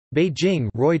Beijing,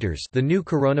 Reuters. The new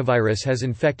coronavirus has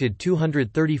infected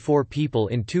 234 people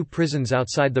in 2 prisons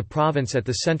outside the province at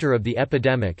the center of the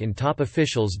epidemic, and top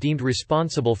officials deemed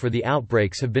responsible for the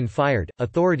outbreaks have been fired,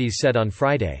 authorities said on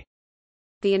Friday.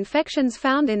 The infections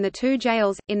found in the 2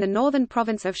 jails, in the northern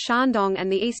province of Shandong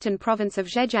and the eastern province of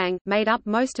Zhejiang, made up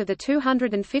most of the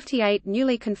 258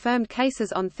 newly confirmed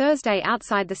cases on Thursday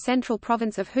outside the central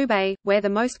province of Hubei, where the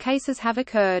most cases have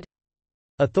occurred.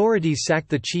 Authorities sacked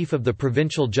the chief of the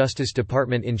Provincial Justice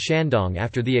Department in Shandong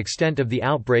after the extent of the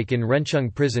outbreak in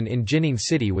Rencheng prison in Jining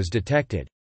City was detected.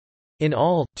 In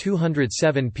all,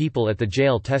 207 people at the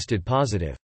jail tested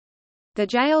positive. The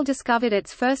jail discovered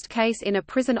its first case in a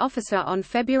prison officer on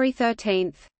February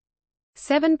 13.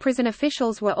 7 prison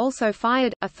officials were also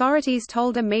fired, authorities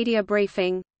told a media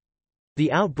briefing.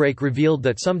 The outbreak revealed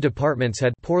that some departments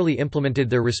had poorly implemented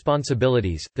their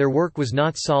responsibilities, their work was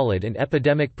not solid and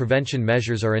epidemic prevention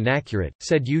measures are inaccurate,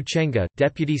 said Yu Chengge,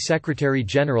 Deputy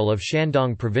Secretary-General of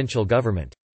Shandong Provincial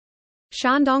Government.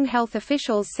 Shandong health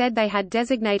officials said they had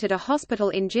designated a hospital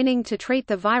in Jining to treat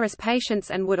the virus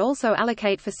patients and would also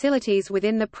allocate facilities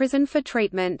within the prison for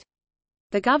treatment.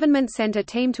 The government sent a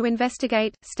team to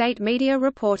investigate, state media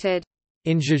reported.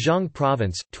 In Zhejiang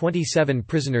province, 27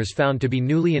 prisoners found to be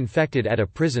newly infected at a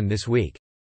prison this week.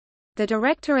 The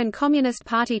director and Communist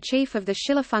Party chief of the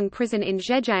Shilafeng prison in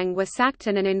Zhejiang were sacked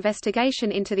and an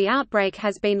investigation into the outbreak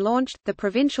has been launched, the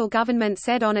provincial government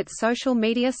said on its social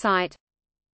media site.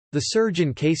 The surge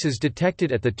in cases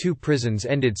detected at the 2 prisons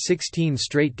ended 16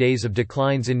 straight days of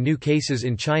declines in new cases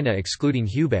in China excluding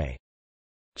Hubei.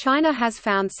 China has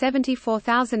found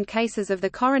 74,000 cases of the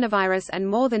coronavirus and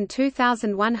more than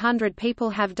 2,100 people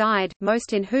have died,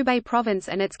 most in Hubei province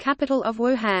and its capital of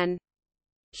Wuhan.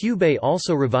 Hubei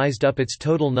also revised up its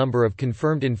total number of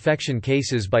confirmed infection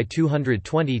cases by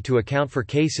 220 to account for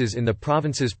cases in the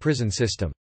province's prison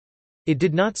system. It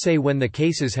did not say when the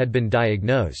cases had been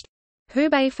diagnosed.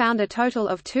 Hubei found a total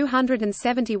of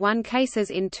 271 cases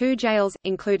in 2 jails,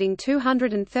 including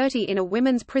 230 in a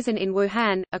women's prison in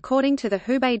Wuhan, according to the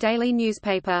Hubei Daily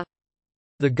newspaper.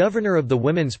 The governor of the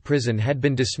women's prison had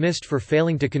been dismissed for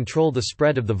failing to control the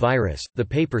spread of the virus, the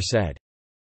paper said.